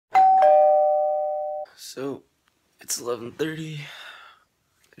So, it's 11:30.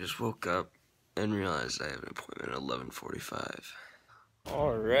 I just woke up and realized I have an appointment at 11:45.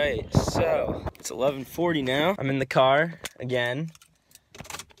 Alright, so it's 11:40 now. I'm in the car again.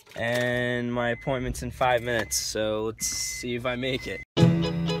 And my appointment's in 5 minutes, so let's see if I make it.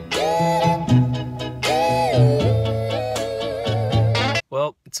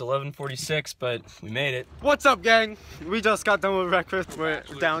 Well, it's 11:46, but we made it. What's up, gang? We just got done with breakfast. We're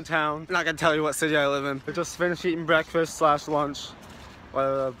downtown. I'm not gonna tell you what city I live in. We just finished eating breakfast / lunch,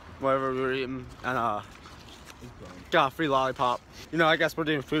 whatever we were eating, and got a free lollipop. You know, I guess we're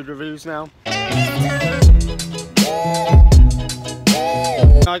doing food reviews now.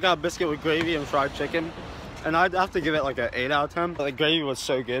 I got a biscuit with gravy and fried chicken, and I'd have to give it like an 8 out of 10. The gravy was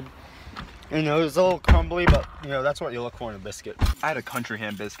so good. You know, it was a little crumbly, but you know, that's what you look for in a biscuit. I had a country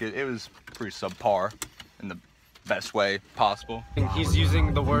ham biscuit. It was pretty subpar in the best way possible. He's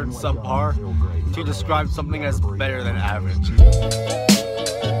using the word subpar to describe something as better than average.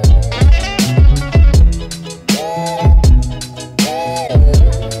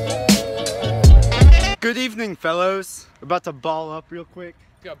 Good evening, fellows. We're about to ball up real quick.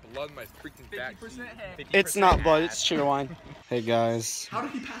 Got blood in my freaking back. 50% It's not blood, it's cheer wine. Hey guys, how did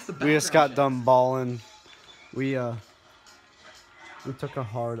he pass the we just got done balling. We took a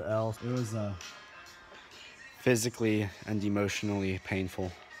hard L. It was physically and emotionally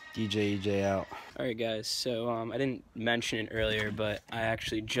painful. DJ EJ out. Alright guys, so I didn't mention it earlier, but I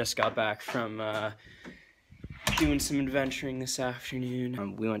actually just got back from doing some adventuring this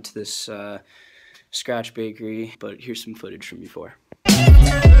afternoon. We went to this scratch bakery, but here's some footage from before.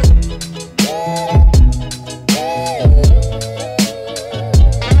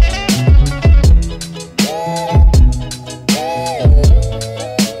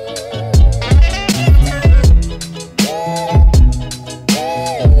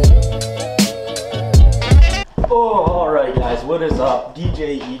 Oh, alright guys, what is up?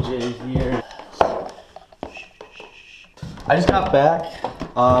 DJ EJ here. I just got back.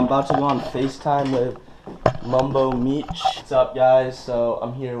 I'm about to go on FaceTime with Mumbo Mitch. What's up guys? So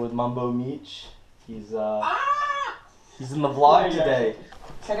I'm here with Mumbo Mitch. He's in the vlog today.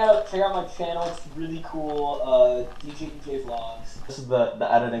 Check out my channel. It's really cool. DJ EJ Vlogs. This is the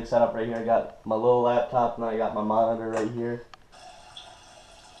editing setup right here. I got my little laptop and I got my monitor right here.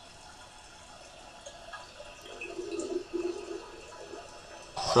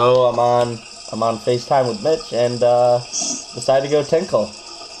 So I'm on FaceTime with Mitch and decided to go tinkle.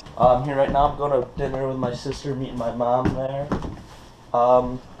 I'm here right now. I'm going to dinner with my sister, meeting my mom there.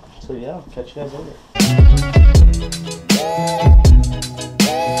 So yeah, I'll catch you guys later.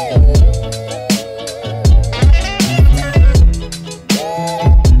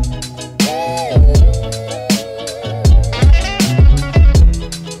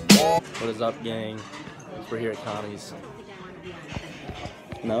 What is up, gang? We're here at Connie's.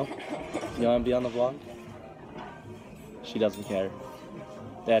 No? You want to be on the vlog? She doesn't care.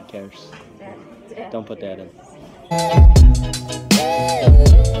 Dad cares. Don't put Dad in.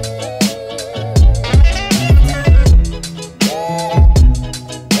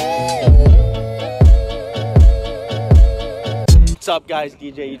 What's up guys,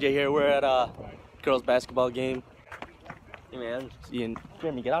 DJ EJ here. We're at a girls basketball game. Hey man,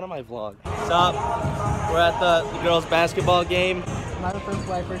 Jeremy, get out of my vlog. What's up? We're at the girls basketball game. Am I the first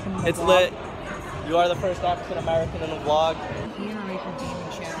black person in the It's vlog? lit. You are the first African American in the vlog. Can you make your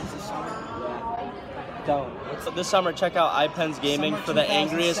gaming channels this summer? Yeah. Don't. So this summer, check out iPen's Gaming Summer for the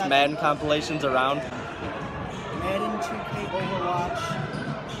angriest 2007. Madden compilations around. Madden, 2K,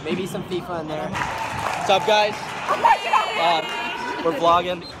 Overwatch. Maybe some FIFA in there. What's up, guys? We're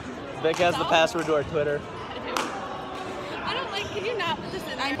vlogging. Vic has the password to our Twitter. I don't like, can you not put this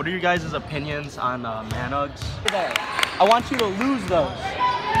in? What are your guys' opinions on man hugs? I want you to lose those.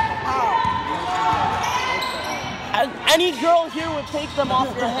 Any girl here would take them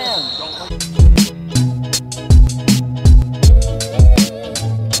off your hands.